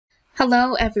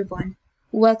Hello everyone,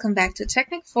 welcome back to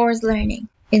Technic Force Learning.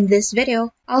 In this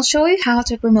video, I'll show you how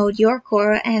to promote your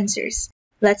Quora answers.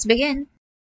 Let's begin.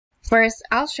 First,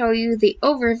 I'll show you the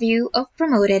overview of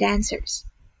promoted answers.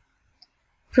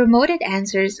 Promoted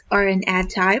answers are an ad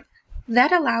type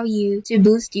that allow you to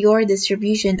boost your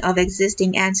distribution of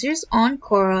existing answers on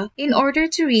Quora in order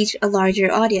to reach a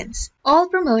larger audience. All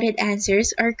promoted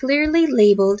answers are clearly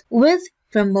labeled with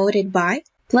promoted by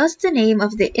plus the name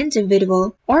of the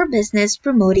individual or business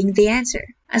promoting the answer.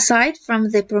 Aside from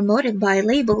the promoted by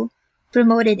label,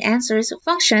 promoted answers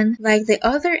function like the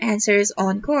other answers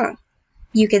on Quora.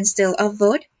 You can still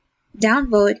upvote,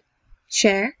 downvote,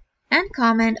 share, and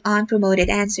comment on promoted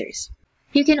answers.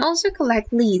 You can also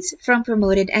collect leads from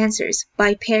promoted answers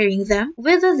by pairing them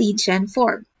with a lead gen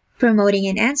form. Promoting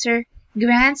an answer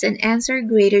grants an answer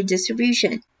greater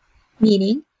distribution,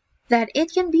 meaning that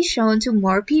it can be shown to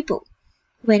more people.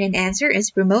 When an answer is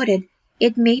promoted,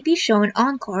 it may be shown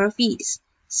on Quora feeds,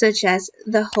 such as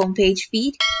the homepage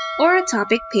feed or a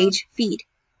topic page feed,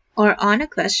 or on a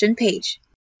question page.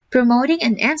 Promoting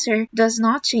an answer does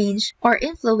not change or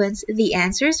influence the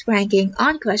answer's ranking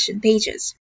on question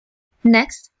pages.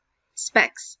 Next,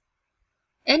 specs.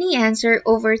 Any answer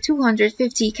over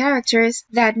 250 characters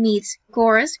that meets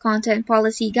Quora's content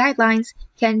policy guidelines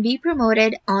can be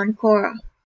promoted on Quora.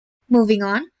 Moving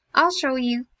on, I'll show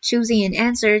you choosing an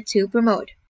answer to promote.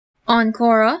 On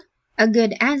Quora, a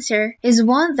good answer is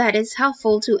one that is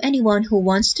helpful to anyone who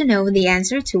wants to know the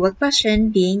answer to a question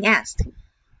being asked.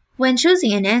 When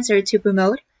choosing an answer to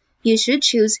promote, you should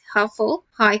choose helpful,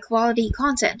 high-quality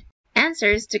content.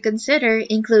 Answers to consider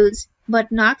includes, but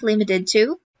not limited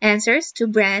to, answers to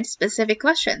brand-specific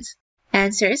questions,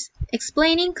 answers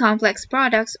explaining complex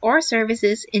products or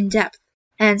services in depth,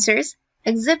 answers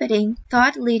exhibiting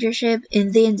thought leadership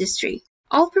in the industry.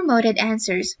 All promoted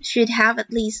answers should have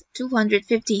at least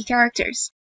 250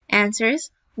 characters. Answers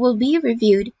will be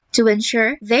reviewed to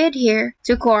ensure they adhere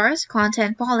to Quora's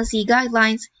content policy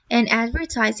guidelines and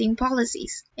advertising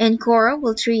policies, and Quora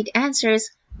will treat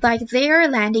answers like they are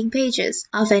landing pages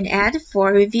of an ad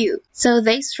for review. So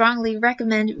they strongly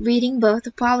recommend reading both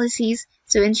the policies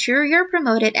to ensure your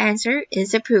promoted answer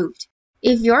is approved.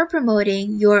 If you're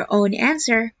promoting your own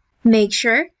answer, make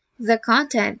sure the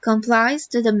content complies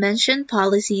to the mentioned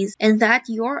policies and that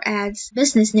your ad's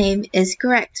business name is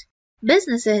correct.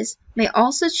 Businesses may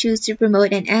also choose to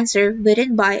promote an answer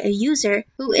written by a user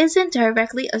who isn't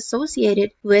directly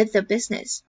associated with the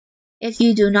business. If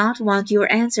you do not want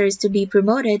your answers to be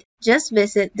promoted, just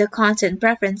visit the Content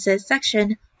Preferences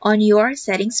section on your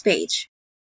settings page.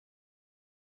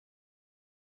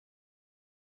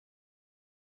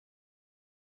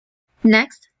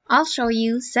 Next, I'll show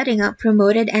you setting up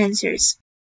promoted answers.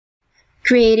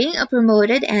 Creating a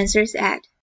promoted answers ad.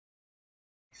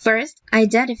 First,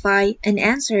 identify an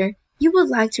answer you would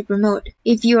like to promote.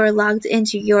 If you are logged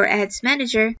into your ads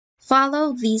manager,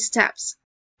 follow these steps.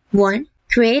 1.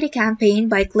 Create a campaign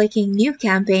by clicking New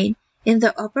Campaign in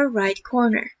the upper right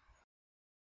corner.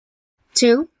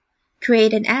 2.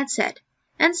 Create an ad set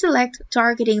and select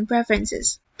Targeting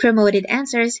Preferences. Promoted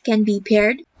answers can be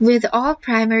paired with all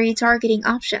primary targeting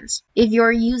options. If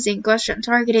you're using question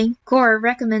targeting, Quora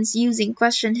recommends using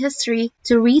question history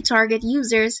to retarget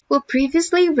users who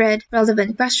previously read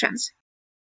relevant questions.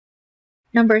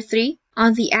 Number 3.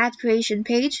 On the ad creation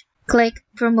page, click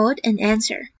Promote an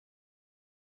Answer.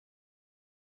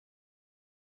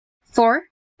 4.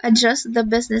 Adjust the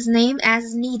business name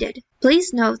as needed.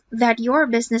 Please note that your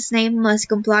business name must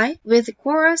comply with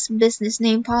Quora's business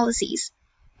name policies.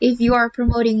 If you are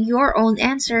promoting your own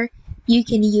answer, you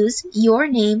can use your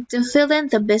name to fill in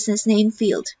the business name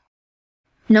field.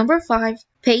 Number 5.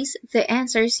 Paste the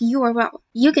answer's URL.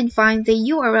 You can find the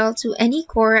URL to any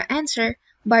Quora answer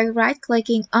by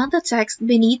right-clicking on the text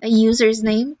beneath a user's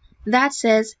name that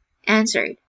says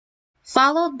Answered,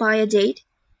 followed by a date,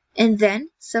 and then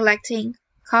selecting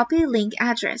Copy Link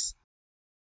Address.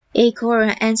 A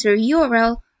Quora answer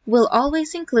URL will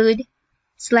always include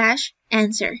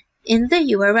 /answer in the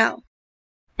URL.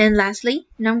 And lastly,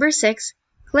 number 6,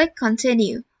 click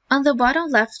Continue on the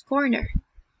bottom left corner.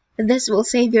 This will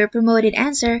save your promoted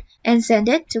answer and send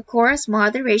it to Quora's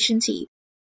moderation team.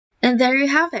 And there you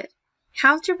have it,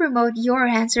 how to promote your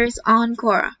answers on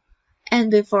Quora. And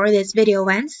before this video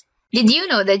ends, did you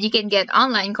know that you can get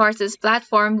online courses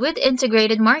platform with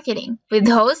integrated marketing, with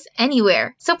hosts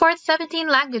anywhere, supports 17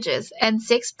 languages, and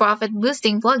 6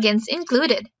 profit-boosting plugins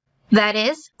included? That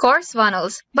is Course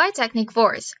Funnels by Technic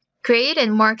Force. Create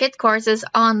and market courses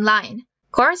online.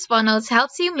 Course Funnels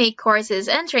helps you make courses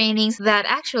and trainings that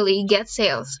actually get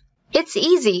sales. It's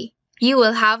easy. You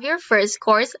will have your first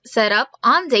course set up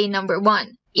on day number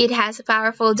 1. It has a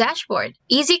powerful dashboard,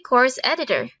 easy course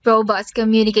editor, robust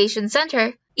communication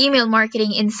center, email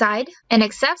marketing inside, and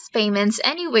accepts payments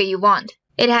anywhere you want.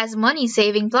 It has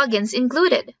money-saving plugins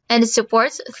included, and it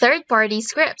supports third-party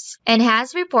scripts, and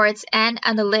has reports and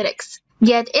analytics.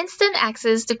 Get instant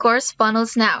access to course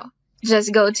funnels now.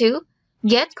 Just go to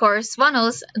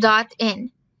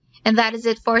getcoursefunnels.in. And that is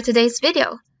it for today's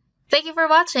video. Thank you for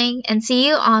watching and see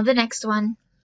you on the next one.